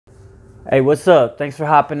Hey, what's up? Thanks for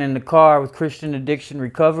hopping in the car with Christian Addiction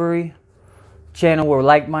Recovery, channel where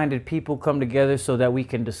like-minded people come together so that we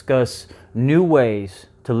can discuss new ways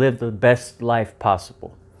to live the best life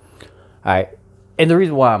possible. All right, and the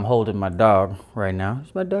reason why I'm holding my dog right now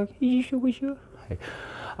is my dog. You sure we sure? Hey.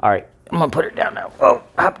 All right, I'm gonna put her down now. Oh,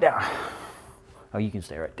 hop down. Oh, you can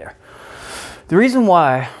stay right there. The reason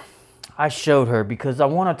why I showed her because I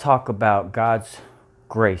want to talk about God's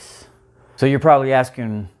grace. So you're probably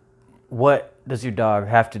asking, what does your dog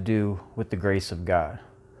have to do with the grace of God?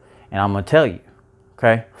 And I'm going to tell you,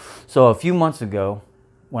 okay? So a few months ago,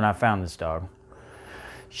 when I found this dog,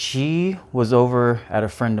 she was over at a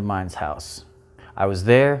friend of mine's house. I was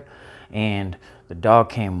there, and the dog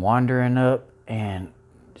came wandering up, and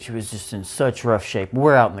she was just in such rough shape.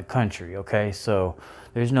 We're out in the country, okay? So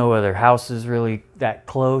there's no other houses really that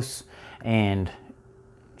close, and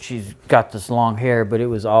she's got this long hair, but it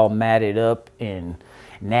was all matted up and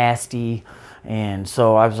nasty. And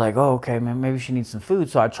so I was like, oh, okay, man, maybe she needs some food.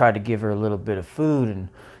 So I tried to give her a little bit of food, and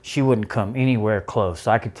she wouldn't come anywhere close.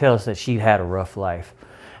 So I could tell that she'd had a rough life.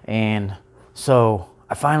 And so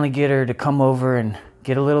I finally get her to come over and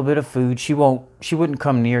get a little bit of food. She wouldn't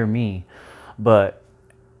come near me, but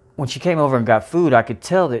when she came over and got food, I could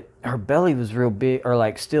tell that her belly was real big, or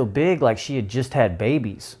like still big, like she had just had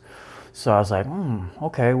babies. So I was like,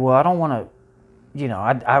 okay, well, I don't want to,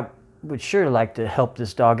 I would sure like to help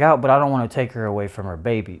this dog out, but I don't want to take her away from her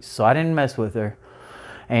babies. So I didn't mess with her.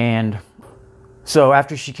 And so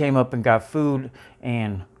after she came up and got food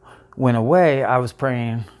and went away, I was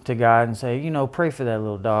praying to God and say, pray for that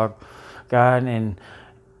little dog, God. And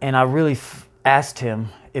I really asked him,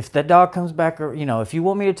 if that dog comes back, or, if you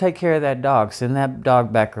want me to take care of that dog, send that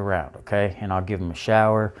dog back around, okay? And I'll give him a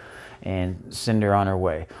shower and send her on her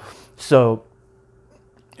way. So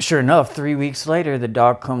sure enough, 3 weeks later, the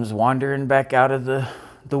dog comes wandering back out of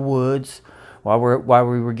the woods while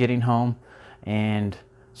we were getting home. And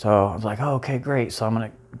so I was like, oh, okay, great. So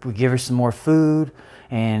we give her some more food.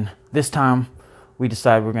 And this time we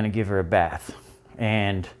decide we're going to give her a bath.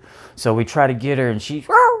 And so we try to get her, and she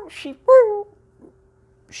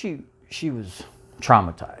was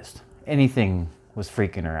traumatized. Anything was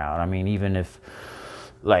freaking her out. I mean, even if,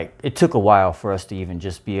 like, it took a while for us to even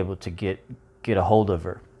just be able to get a hold of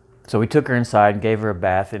her. So we took her inside and gave her a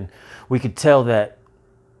bath, and we could tell that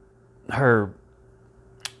her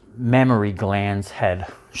mammary glands had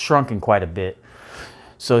shrunken quite a bit.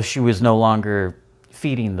 So she was no longer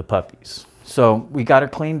feeding the puppies. So we got her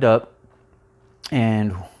cleaned up,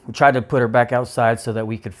 and we tried to put her back outside so that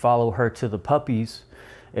we could follow her to the puppies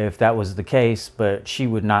if that was the case, but she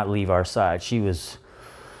would not leave our side. She was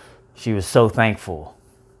so thankful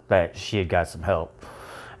that she had got some help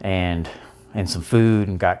and some food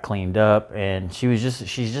and got cleaned up, and she's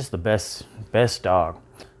just the best dog.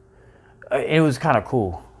 It was kind of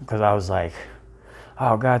cool because I was like,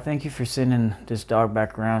 oh God, thank you for sending this dog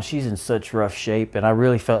back around. She's in such rough shape. And I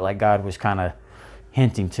really felt like God was kind of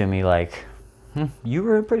hinting to me like, you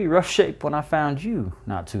were in pretty rough shape when I found you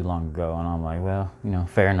not too long ago. And I'm like, well,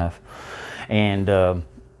 fair enough. And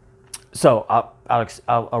so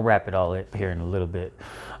I'll wrap it all up here in a little bit.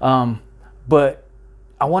 But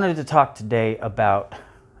I wanted to talk today about,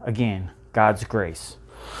 again, God's grace.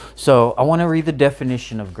 So I want to read the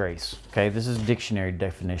definition of grace. Okay, this is a dictionary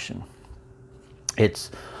definition.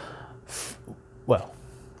 It's,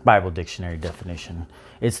 Bible dictionary definition.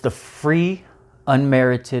 It's the free,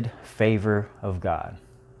 unmerited favor of God.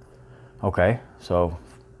 Okay, so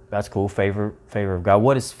that's cool. Favor of God.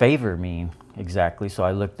 What does favor mean exactly? So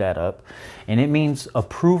I looked that up, and it means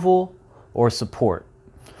approval or support.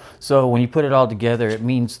 So when you put it all together, it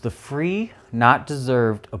means the free, not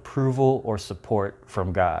deserved approval or support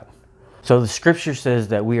from God. So the scripture says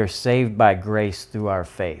that we are saved by grace through our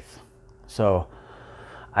faith. So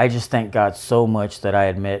I just thank God so much that I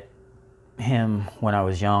had met him when I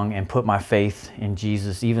was young and put my faith in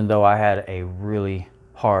Jesus, even though I had a really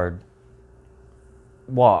hard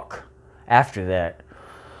walk after that.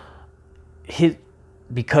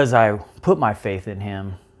 Because I put my faith in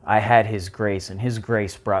him, I had his grace, and his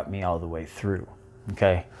grace brought me all the way through.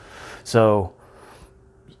 Okay, so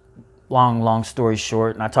long story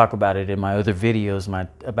short, and I talk about it in my other videos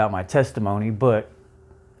about my testimony, but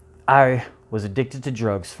I was addicted to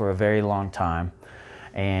drugs for a very long time,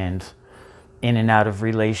 and in and out of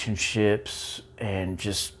relationships, and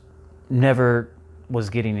just never was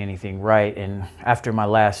getting anything right. And after my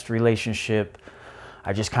last relationship,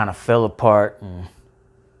 I just kind of fell apart and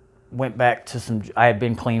went back to I had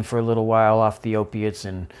been clean for a little while off the opiates,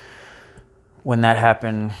 and when that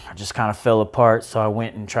happened, I just kind of fell apart. So I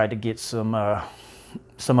went and tried to get some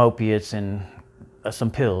opiates, and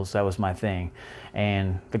some pills. That was my thing.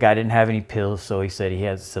 And the guy didn't have any pills, so he said he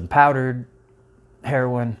has some powdered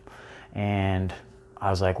heroin. And I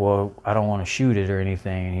was like, well, I don't want to shoot it or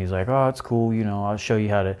anything. And he's like, oh, it's cool, you know, I'll show you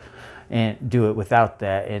how to and do it without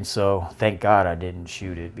that. And so thank God I didn't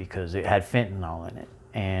shoot it, because it had fentanyl in it.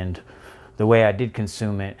 And the way I did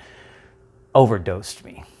consume it overdosed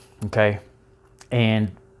me, okay?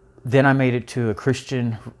 And then I made it to a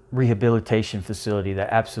Christian rehabilitation facility that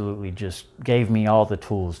absolutely just gave me all the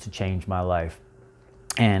tools to change my life.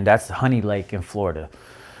 And that's Honey Lake in Florida.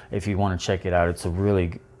 If you want to check it out, it's a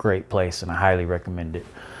really great place and I highly recommend it.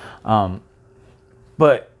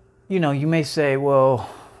 But, you know, you may say, well,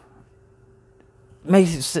 may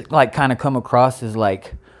like kind of come across as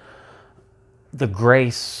like the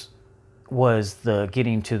grace was the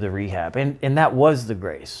getting to the rehab. And that was the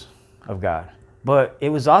grace of God. But it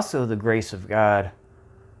was also the grace of God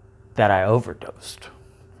that I overdosed,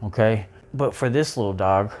 okay? But for this little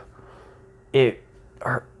dog,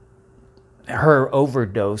 her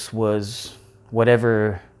overdose was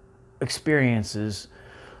whatever experiences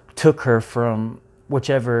took her from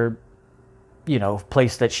whichever, you know,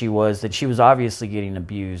 place that she was obviously getting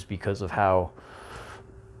abused because of how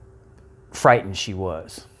frightened she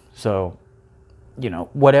was. So, you know,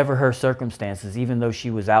 whatever her circumstances, even though she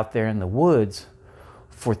was out there in the woods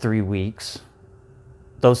for 3 weeks,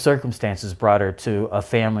 those circumstances brought her to a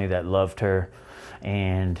family that loved her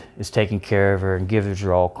and is taking care of her and gives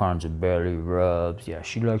her all kinds of belly rubs. Yeah,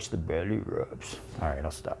 she likes the belly rubs. All right,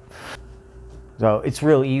 I'll stop. So it's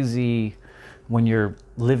real easy when you're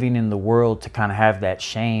living in the world to kind of have that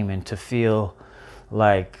shame and to feel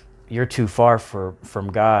like you're too far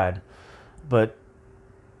from God. But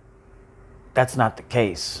that's not the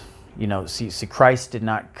case. You know, see, Christ did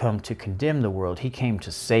not come to condemn the world. He came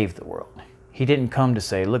to save the world. He didn't come to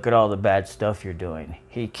say, look at all the bad stuff you're doing.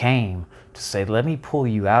 He came to say, let me pull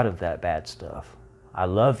you out of that bad stuff. I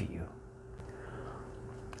love you.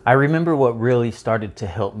 I remember what really started to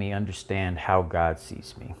help me understand how God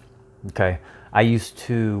sees me. Okay. I used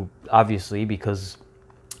to, obviously, because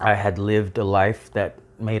I had lived a life that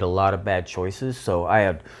made a lot of bad choices. So I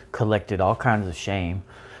had collected all kinds of shame.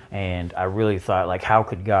 And I really thought, like, how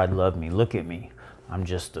could God love me? Look at me. I'm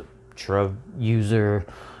just a drug user,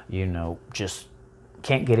 you know, just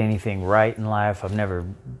can't get anything right in life. I've never,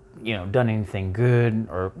 you know, done anything good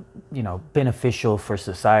or, you know, beneficial for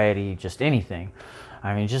society, just anything.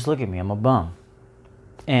 I mean, just look at me. I'm a bum.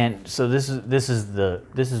 And so this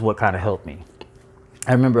is what kind of helped me.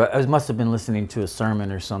 I remember I must have been listening to a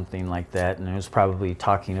sermon or something like that, and it was probably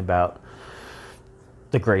talking about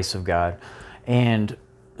the grace of God. And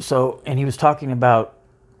he was talking about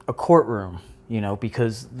a courtroom, you know,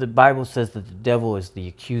 because the Bible says that the devil is the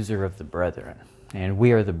accuser of the brethren, and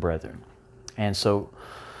we are the brethren. And so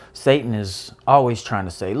Satan is always trying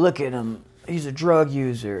to say, look at him, he's a drug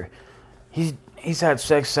user. He's had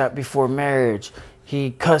sex before marriage. He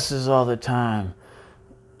cusses all the time.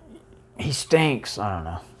 He stinks. I don't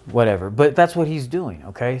know, whatever. But that's what he's doing,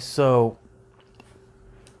 okay? So,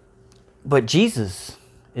 but Jesus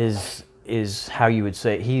is how you would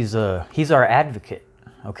say, he's our advocate,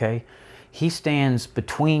 okay? He stands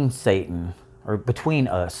between Satan, or between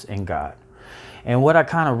us and God. And what I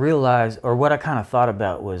kind of realized, or what I kind of thought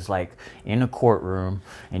about, was like in a courtroom,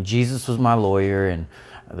 and Jesus was my lawyer, and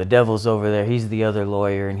the devil's over there, he's the other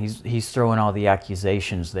lawyer, and he's throwing all the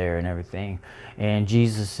accusations there and everything. And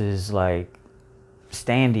Jesus is like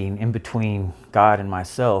standing in between God and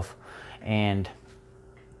myself. And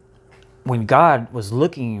when God was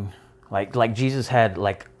looking, like Jesus had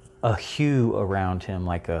like a hue around him,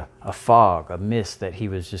 like a fog, a mist, that he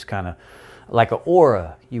was just kind of like an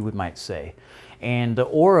aura, you might say. And the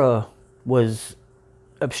aura was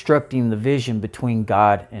obstructing the vision between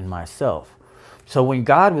God and myself. So when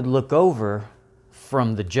God would look over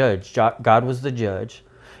from the judge, God was the judge,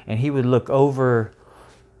 and he would look over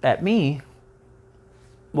at me.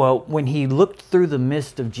 Well, when he looked through the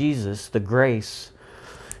mist of Jesus, the grace,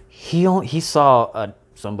 he saw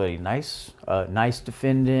somebody nice, nice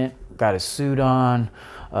defendant, got a suit on,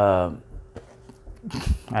 I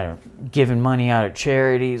don't know, giving money out of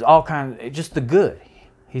charities, all kinds, just the good.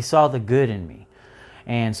 He saw the good in me.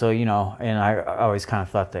 And so, you know, and I always kind of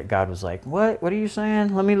thought that God was like, what are you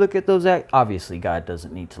saying? Let me look at those. Obviously, God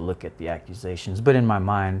doesn't need to look at the accusations, but in my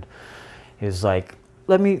mind, is like,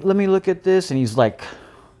 let me look at this. And he's like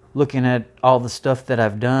looking at all the stuff that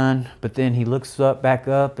I've done, but then he looks back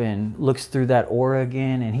up and looks through that aura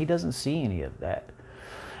again, and he doesn't see any of that.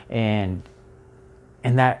 And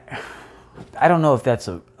that, I don't know if that's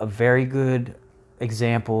a very good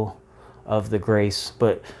example of the grace,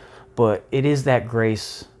 but it is that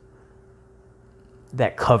grace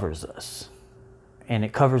that covers us, and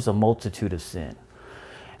it covers a multitude of sin.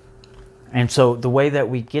 And so the way that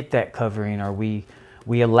we get that covering, or we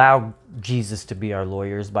allow Jesus to be our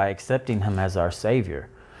lawyer, is by accepting him as our Savior.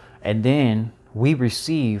 And then we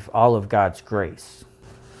receive all of God's grace.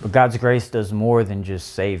 But God's grace does more than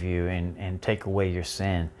just save you and take away your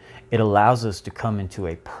sin. It allows us to come into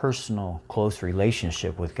a personal, close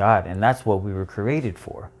relationship with God. And that's what we were created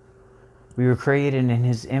for. We were created in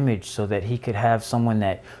his image so that he could have someone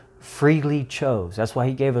that freely chose. That's why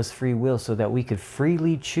he gave us free will, so that we could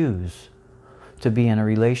freely choose to be in a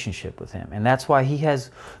relationship with him. And that's why he has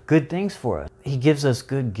good things for us. He gives us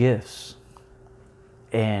good gifts.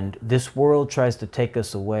 And this world tries to take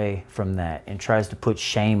us away from that and tries to put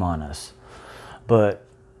shame on us. But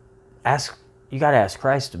you got to ask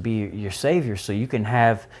Christ to be your Savior so you can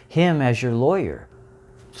have him as your lawyer.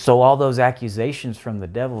 So all those accusations from the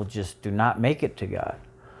devil just do not make it to God.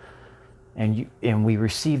 And we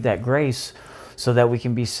receive that grace so that we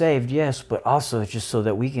can be saved, yes, but also just so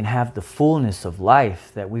that we can have the fullness of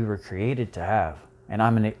life that we were created to have. And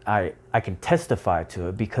I can testify to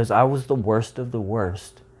it, because I was the worst of the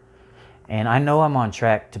worst. And I know I'm on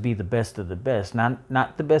track to be the best of the best.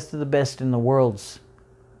 Not the best of the best in the world's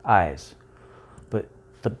eyes, but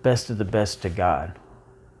the best of the best to God.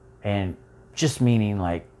 And just meaning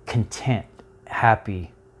like content,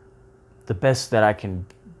 happy, the best that I can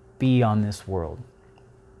be on this world.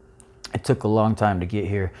 It took a long time to get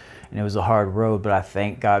here, and it was a hard road, but I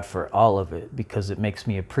thank God for all of it, because it makes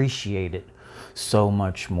me appreciate it so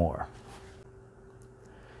much more.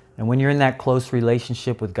 And when you're in that close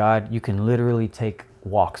relationship with God, you can literally take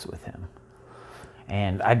walks with him.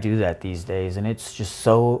 And I do that these days, and it's just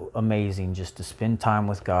so amazing just to spend time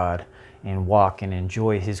with God and walk and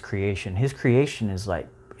enjoy his creation. His creation is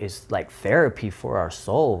like therapy for our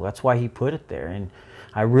soul. That's why he put it there. And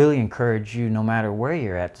I really encourage you, no matter where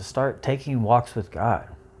you're at, to start taking walks with God,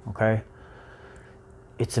 okay?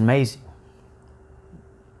 It's amazing.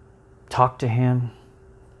 Talk to him,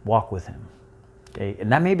 walk with him, okay?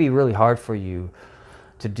 And that may be really hard for you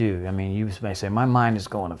to do. I mean, you may say, my mind is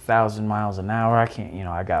going 1,000 miles an hour. I can't,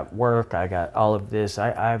 I got work, I got all of this.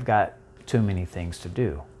 I've got too many things to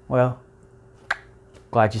do. Well,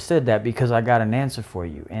 glad you said that, because I got an answer for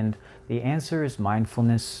you. And the answer is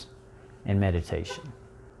mindfulness and meditation.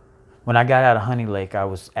 When I got out of Honey Lake, I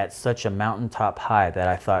was at such a mountaintop high that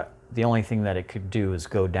I thought the only thing that it could do is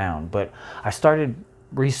go down. But I started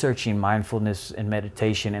researching mindfulness and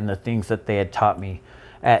meditation and the things that they had taught me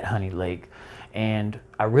at Honey Lake. And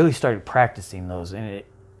I really started practicing those. And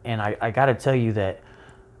I got to tell you that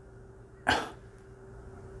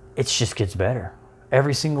it just gets better.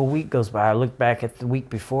 Every single week goes by. I look back at the week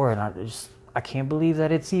before, and I can't believe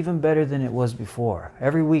that it's even better than it was before.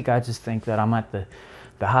 Every week I just think that I'm at the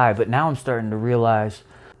high. But now I'm starting to realize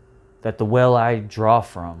that the well I draw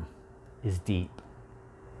from is deep.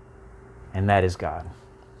 And that is God.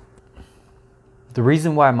 The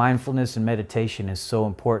reason why mindfulness and meditation is so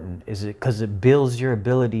important is because it builds your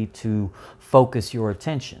ability to focus your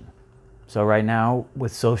attention. So right now,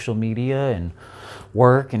 with social media and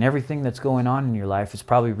work and everything that's going on in your life, it's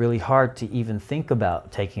probably really hard to even think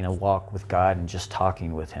about taking a walk with God and just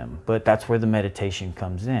talking with him. But that's where the meditation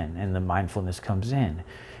comes in and the mindfulness comes in.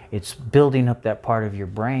 It's building up that part of your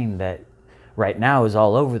brain that right now is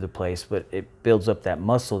all over the place, but it builds up that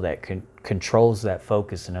muscle that controls that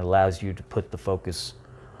focus, and it allows you to put the focus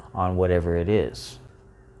on whatever it is.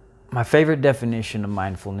 My favorite definition of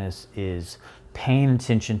mindfulness is paying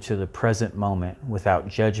attention to the present moment without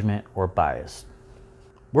judgment or bias.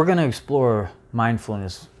 We're going to explore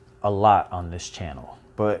mindfulness a lot on this channel,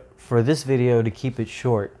 but for this video, to keep it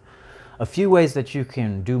short, a few ways that you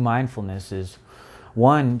can do mindfulness is,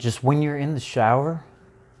 one, just when you're in the shower,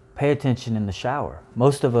 pay attention in the shower.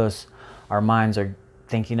 Most of us, our minds are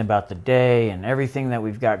thinking about the day and everything that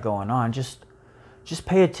we've got going on. Just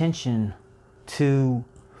pay attention to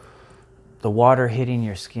the water hitting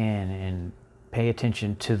your skin, and pay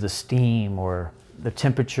attention to the steam or the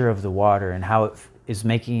temperature of the water and how it is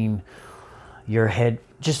making your head.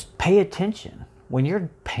 Just pay attention. When you're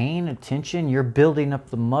paying attention, you're building up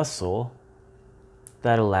the muscle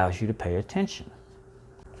that allows you to pay attention.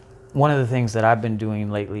 One of the things that I've been doing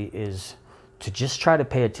lately is to just try to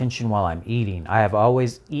pay attention while I'm eating. I have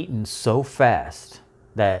always eaten so fast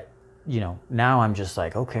that, now I'm just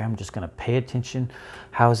like, okay, I'm just going to pay attention.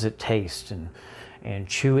 How does it taste? And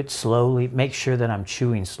chew it slowly. Make sure that I'm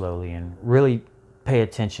chewing slowly and really pay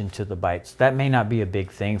attention to the bites. That may not be a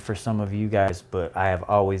big thing for some of you guys, but I have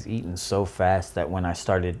always eaten so fast that when I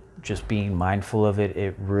started just being mindful of it,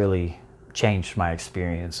 it really changed my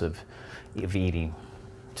experience of eating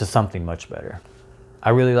to something much better. I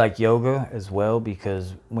really like yoga as well,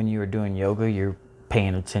 because when you are doing yoga, you're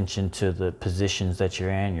paying attention to the positions that you're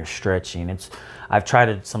in, you're stretching. I've tried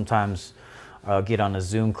to sometimes get on a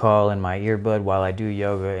Zoom call in my earbud while I do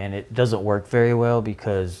yoga, and it doesn't work very well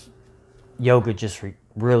because yoga just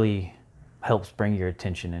really helps bring your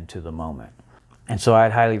attention into the moment. And so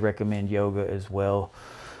I'd highly recommend yoga as well.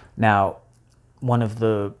 Now, one of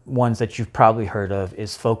the ones that you've probably heard of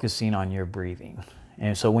is focusing on your breathing.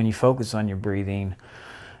 And so when you focus on your breathing,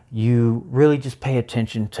 you really just pay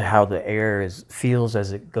attention to how the air feels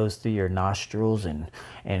as it goes through your nostrils,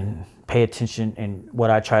 and pay attention. And what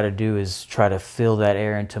I try to do is try to fill that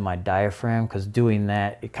air into my diaphragm, because doing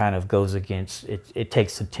that, it kind of goes against, it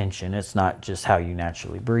takes attention. It's not just how you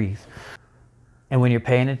naturally breathe. And when you're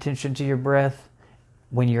paying attention to your breath,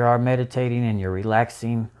 when you are meditating and you're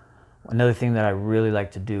relaxing, another thing that I really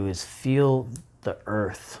like to do is feel the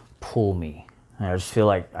earth pull me. And I just feel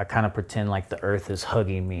like I kind of pretend like the earth is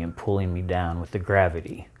hugging me and pulling me down with the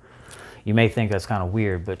gravity. You may think that's kind of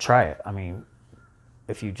weird, but try it. I mean,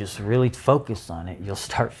 if you just really focus on it, you'll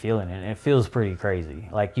start feeling it. And it feels pretty crazy.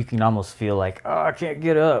 Like you can almost feel like, oh, I can't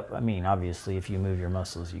get up. I mean, obviously, if you move your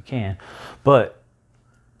muscles, you can. But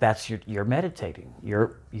that's you're meditating.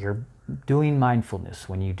 You're doing mindfulness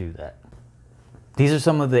when you do that. These are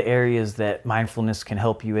some of the areas that mindfulness can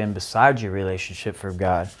help you in besides your relationship with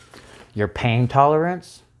God. Your pain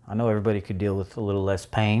tolerance. I know everybody could deal with a little less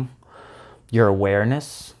pain. Your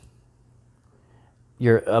awareness.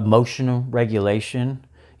 Your emotional regulation.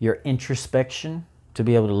 Your introspection, to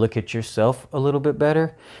be able to look at yourself a little bit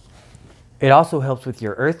better. It also helps with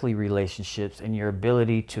your earthly relationships and your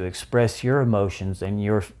ability to express your emotions and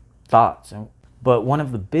your thoughts. But one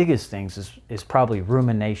of the biggest things is probably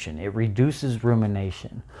rumination. It reduces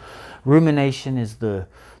rumination. Rumination is the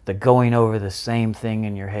going over the same thing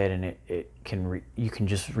in your head, and you can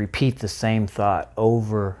just repeat the same thought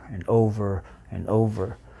over and over and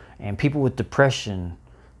over. And people with depression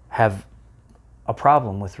have a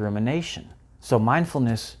problem with rumination. So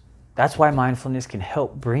mindfulness, that's why mindfulness can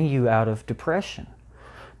help bring you out of depression,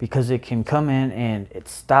 because it can come in and it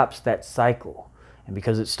stops that cycle. And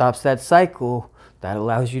because it stops that cycle, that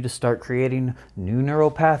allows you to start creating new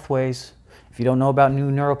neural pathways. If you don't know about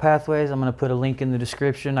new neural pathways, I'm going to put a link in the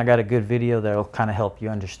description. I got a good video that'll kind of help you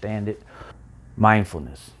understand it.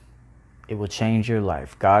 Mindfulness. It will change your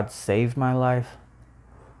life. God saved my life,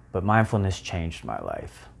 but mindfulness changed my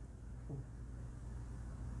life.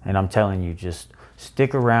 And I'm telling you, just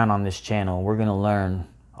stick around on this channel. We're going to learn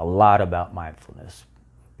a lot about mindfulness,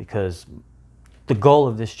 because the goal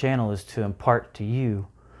of this channel is to impart to you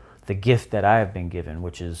the gift that I have been given,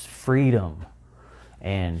 which is freedom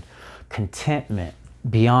and contentment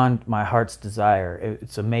beyond my heart's desire.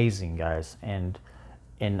 It's amazing, guys. And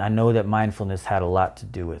I know that mindfulness had a lot to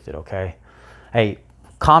do with it, okay? Hey,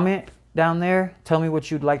 comment down there. Tell me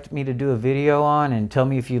what you'd like me to do a video on, and tell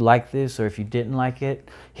me if you like this or if you didn't like it.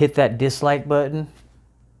 Hit that dislike button.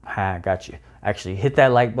 I got you. Actually, hit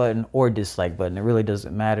that like button or dislike button. It really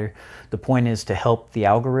doesn't matter. The point is to help the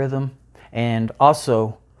algorithm. And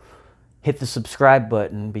also hit the subscribe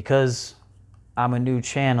button, because I'm a new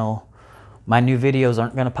channel. My new videos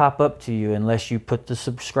aren't going to pop up to you unless you put the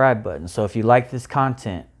subscribe button. So if you like this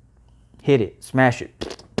content, hit it, smash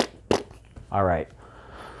it. All right.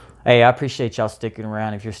 Hey, I appreciate y'all sticking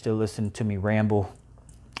around. If you're still listening to me ramble,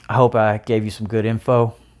 I hope I gave you some good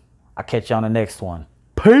info. I'll catch you on the next one.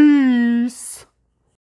 Peace.